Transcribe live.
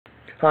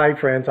Hi,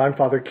 friends. I'm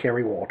Father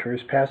Kerry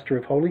Walters, pastor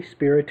of Holy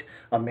Spirit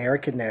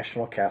American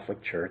National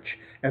Catholic Church,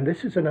 and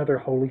this is another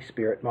Holy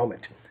Spirit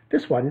moment.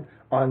 This one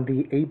on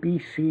the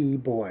ABC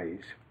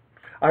boys.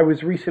 I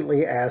was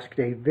recently asked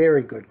a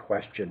very good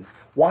question.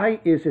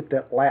 Why is it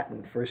that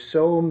Latin, for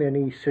so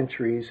many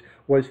centuries,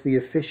 was the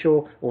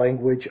official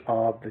language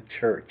of the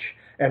Church?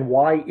 And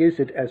why is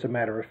it, as a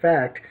matter of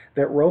fact,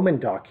 that Roman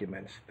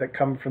documents that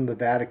come from the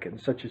Vatican,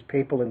 such as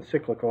papal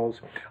encyclicals,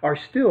 are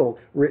still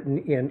written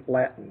in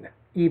Latin,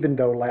 even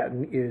though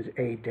Latin is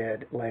a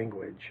dead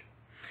language?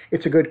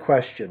 It's a good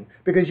question,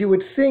 because you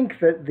would think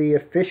that the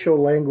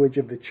official language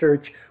of the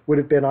Church would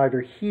have been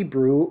either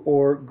Hebrew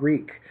or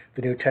Greek.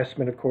 The New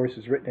Testament, of course,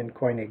 is written in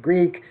Koine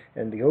Greek,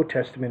 and the Old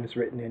Testament is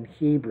written in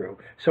Hebrew.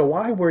 So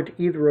why weren't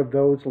either of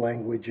those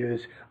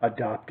languages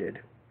adopted?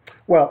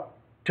 Well,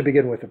 to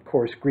begin with, of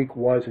course, Greek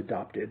was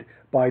adopted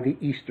by the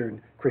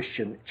Eastern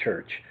Christian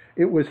Church.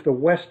 It was the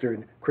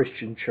Western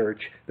Christian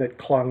Church that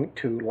clung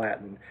to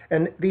Latin.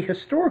 And the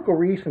historical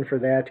reason for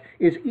that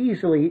is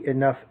easily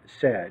enough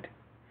said.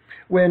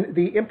 When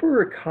the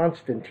Emperor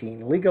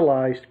Constantine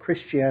legalized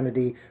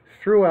Christianity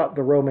throughout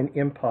the Roman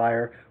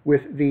Empire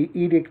with the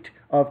Edict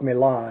of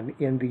Milan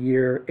in the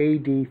year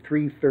AD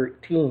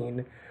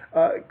 313,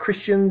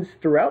 Christians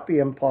throughout the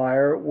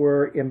empire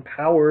were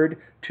empowered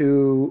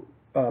to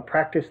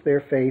practice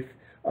their faith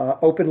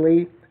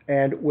openly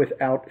and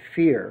without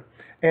fear.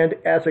 And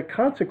as a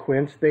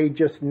consequence, they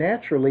just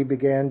naturally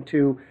began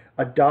to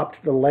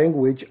adopt the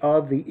language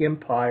of the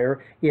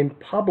empire in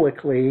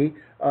publicly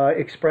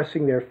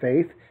expressing their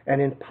faith and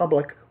in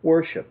public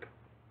worship.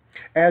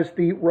 As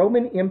the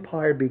Roman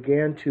Empire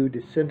began to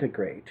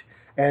disintegrate,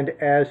 and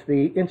as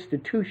the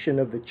institution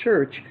of the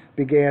Church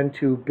began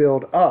to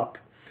build up,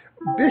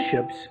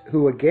 bishops,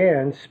 who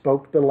again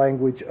spoke the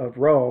language of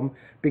Rome,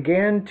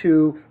 began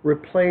to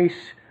replace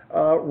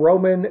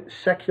Roman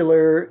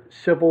secular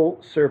civil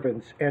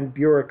servants and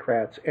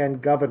bureaucrats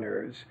and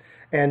governors.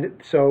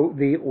 And so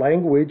the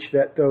language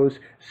that those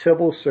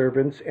civil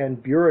servants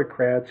and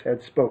bureaucrats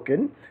had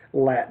spoken,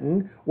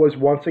 Latin, was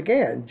once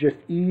again just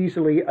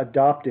easily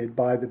adopted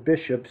by the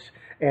bishops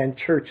and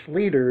church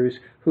leaders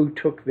who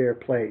took their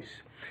place.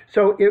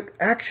 So it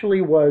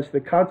actually was the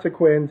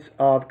consequence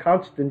of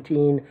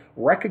Constantine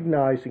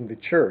recognizing the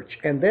Church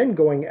and then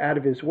going out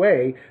of his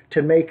way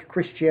to make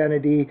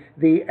Christianity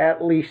the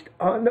at least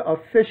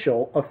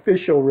unofficial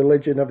official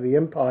religion of the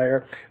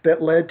empire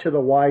that led to the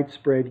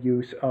widespread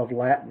use of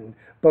Latin,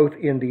 both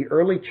in the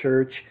early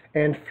Church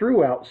and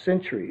throughout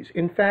centuries.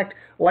 In fact,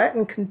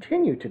 Latin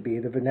continued to be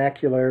the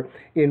vernacular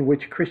in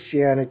which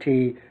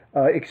Christianity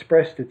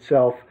expressed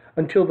itself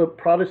until the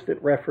Protestant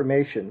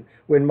Reformation,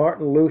 when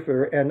Martin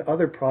Luther and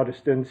other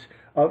Protestants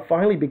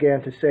finally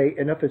began to say,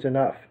 enough is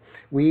enough.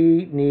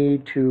 We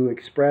need to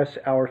express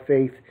our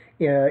faith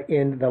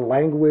in the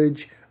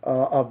language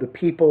of the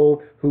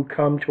people who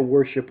come to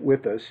worship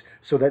with us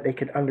so that they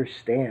can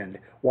understand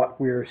what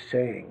we're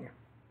saying.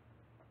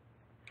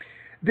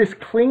 This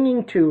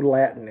clinging to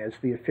Latin as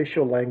the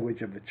official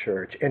language of the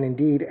Church, and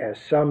indeed, as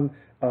some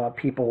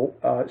people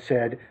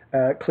said,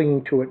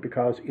 clinging to it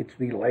because it's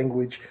the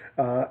language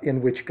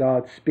in which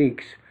God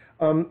speaks,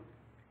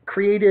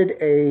 created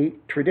a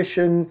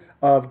tradition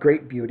of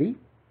great beauty.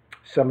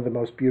 Some of the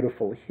most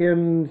beautiful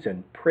hymns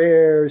and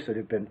prayers that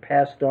have been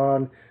passed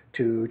on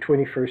to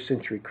 21st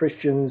century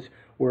Christians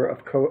were,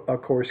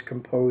 of course,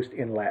 composed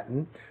in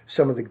Latin.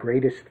 Some of the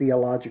greatest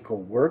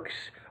theological works,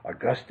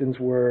 Augustine's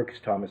works,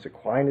 Thomas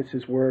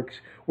Aquinas' works,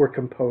 were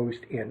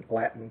composed in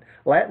Latin.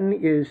 Latin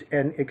is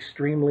an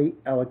extremely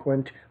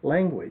eloquent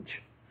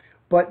language.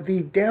 But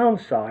the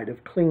downside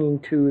of clinging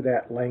to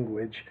that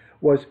language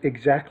was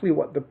exactly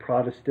what the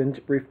Protestant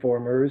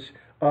reformers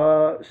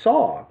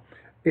saw.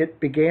 It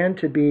began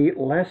to be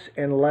less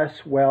and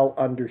less well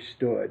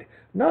understood,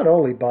 not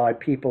only by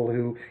people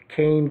who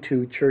came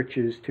to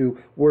churches to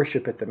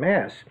worship at the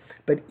Mass,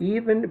 but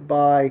even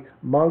by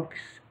monks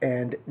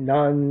and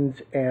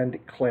nuns and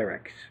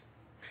clerics.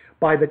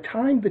 By the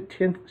time the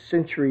 10th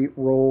century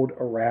rolled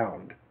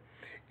around,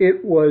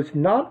 it was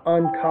not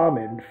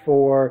uncommon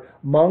for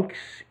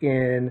monks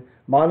in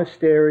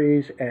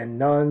monasteries and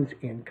nuns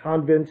in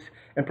convents,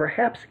 and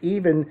perhaps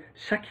even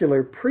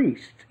secular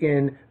priests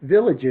in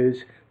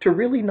villages to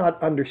really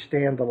not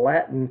understand the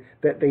Latin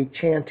that they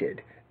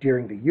chanted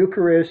during the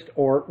Eucharist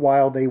or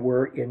while they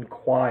were in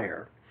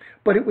choir.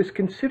 But it was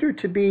considered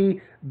to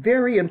be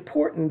very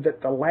important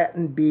that the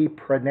Latin be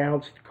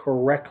pronounced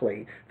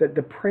correctly, that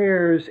the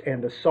prayers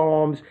and the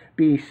psalms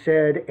be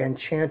said and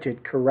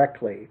chanted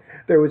correctly.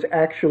 There was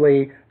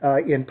actually,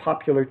 in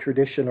popular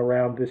tradition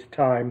around this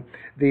time,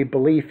 the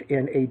belief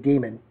in a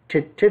demon,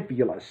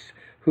 Titivulus,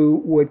 who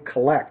would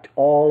collect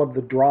all of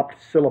the dropped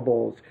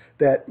syllables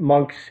that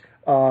monks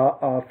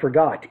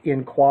forgot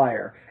in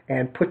choir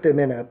and put them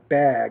in a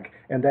bag,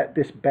 and that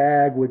this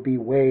bag would be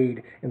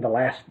weighed in the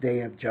last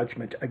day of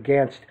judgment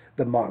against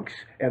the monks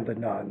and the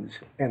nuns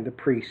and the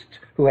priests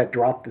who had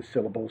dropped the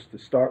syllables to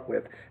start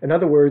with. In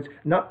other words,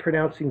 not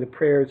pronouncing the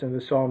prayers and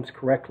the psalms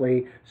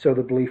correctly, so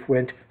the belief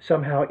went,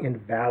 somehow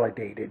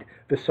invalidated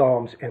the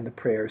psalms and the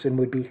prayers and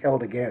would be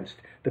held against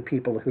the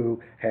people who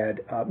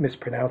had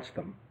mispronounced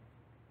them.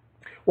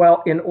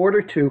 Well, in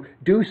order to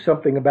do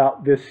something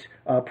about this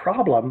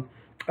problem,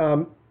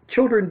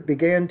 children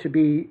began to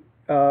be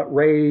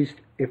raised,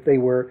 if they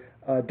were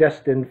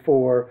destined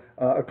for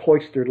a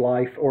cloistered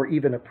life or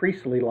even a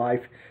priestly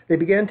life, they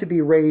began to be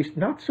raised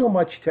not so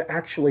much to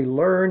actually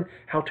learn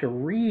how to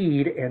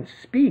read and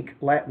speak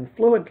Latin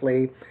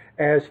fluently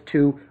as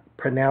to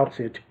pronounce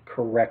it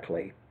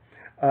correctly.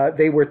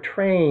 They were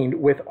trained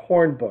with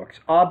horn books,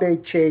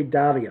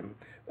 abecedarii,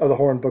 the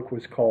horn book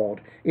was called,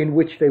 in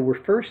which they were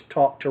first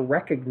taught to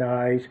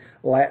recognize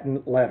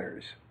Latin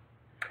letters.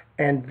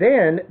 And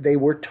then they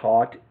were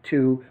taught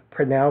to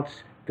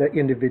pronounce the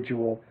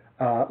individual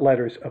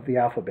letters of the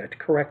alphabet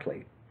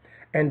correctly.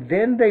 And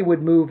then they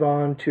would move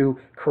on to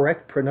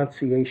correct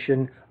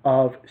pronunciation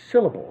of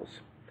syllables.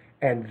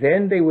 And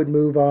then they would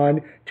move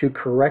on to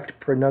correct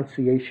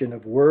pronunciation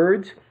of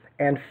words.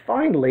 And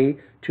finally,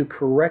 to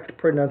correct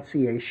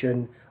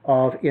pronunciation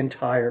of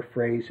entire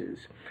phrases,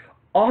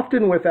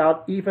 often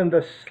without even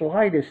the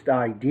slightest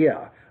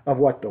idea of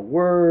what the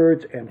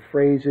words and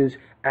phrases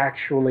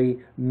actually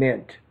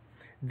meant.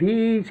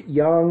 These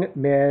young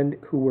men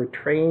who were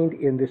trained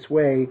in this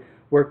way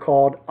were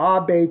called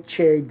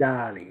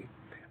abecedarii,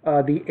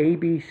 the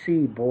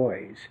ABC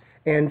boys.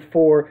 And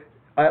for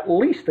at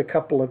least a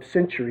couple of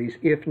centuries,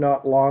 if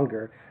not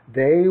longer,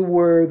 they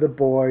were the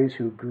boys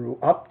who grew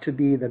up to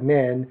be the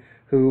men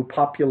who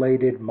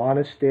populated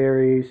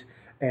monasteries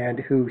and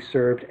who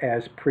served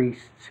as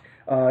priests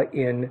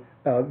in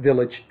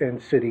village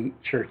and city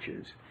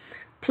churches.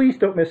 Please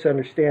don't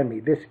misunderstand me.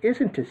 This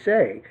isn't to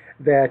say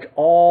that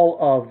all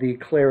of the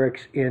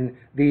clerics in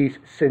these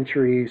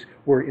centuries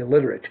were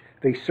illiterate.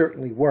 They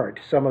certainly weren't.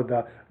 Some of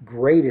the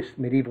greatest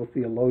medieval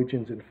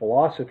theologians and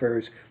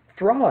philosophers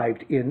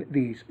thrived in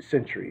these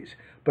centuries,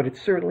 but it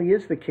certainly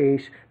is the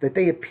case that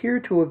they appear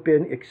to have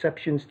been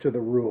exceptions to the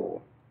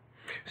rule.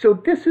 So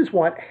this is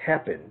what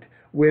happened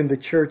when the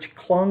church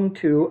clung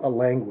to a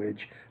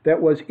language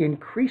that was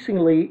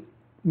increasingly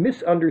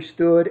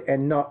misunderstood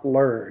and not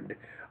learned.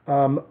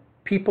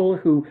 People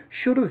who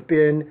should have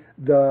been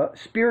the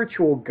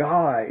spiritual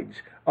guides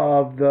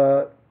of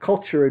the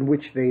culture in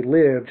which they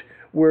lived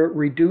were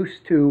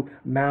reduced to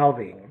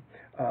mouthing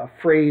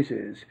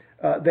phrases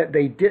that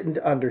they didn't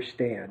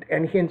understand,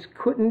 and hence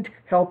couldn't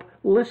help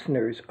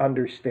listeners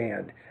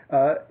understand,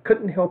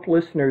 couldn't help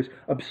listeners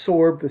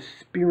absorb the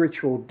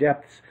spiritual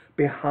depths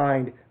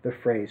behind the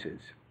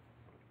phrases.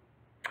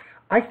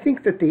 I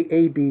think that the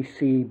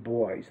ABC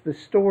boys, the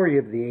story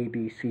of the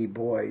ABC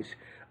boys,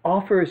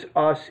 offers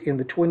us in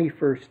the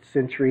 21st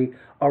century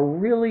a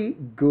really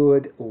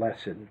good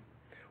lesson.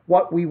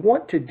 What we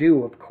want to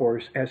do, of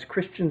course, as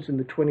Christians in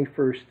the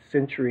 21st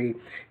century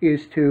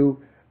is to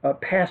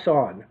pass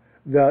on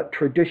the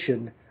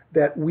tradition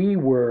that we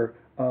were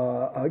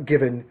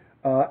given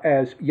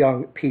as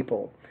young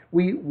people.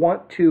 We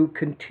want to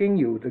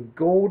continue the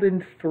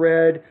golden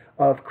thread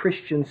of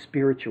Christian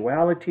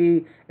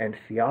spirituality and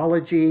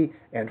theology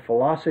and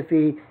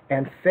philosophy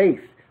and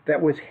faith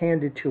that was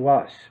handed to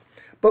us.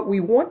 But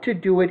we want to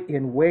do it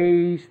in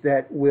ways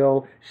that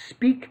will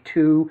speak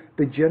to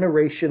the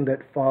generation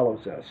that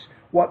follows us.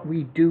 What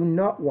we do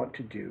not want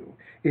to do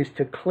is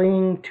to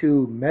cling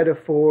to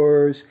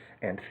metaphors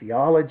and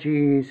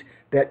theologies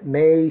that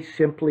may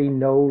simply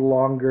no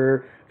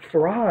longer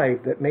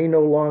thrive, that may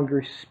no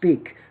longer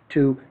speak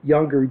to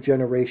younger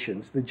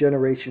generations, the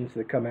generations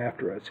that come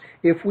after us.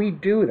 If we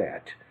do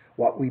that,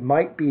 what we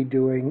might be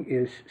doing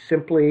is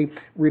simply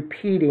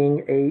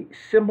repeating a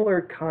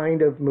similar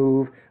kind of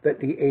move that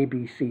the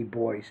ABC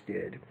boys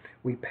did.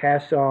 We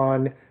pass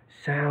on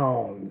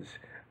sounds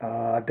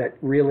that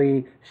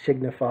really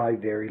signify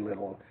very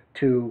little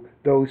to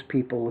those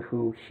people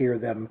who hear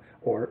them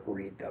or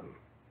read them.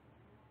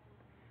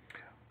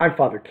 I'm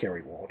Father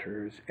Kerry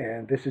Walters,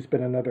 and this has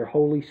been another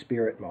Holy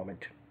Spirit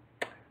moment.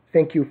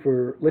 Thank you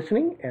for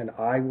listening, and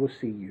I will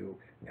see you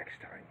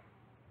next time.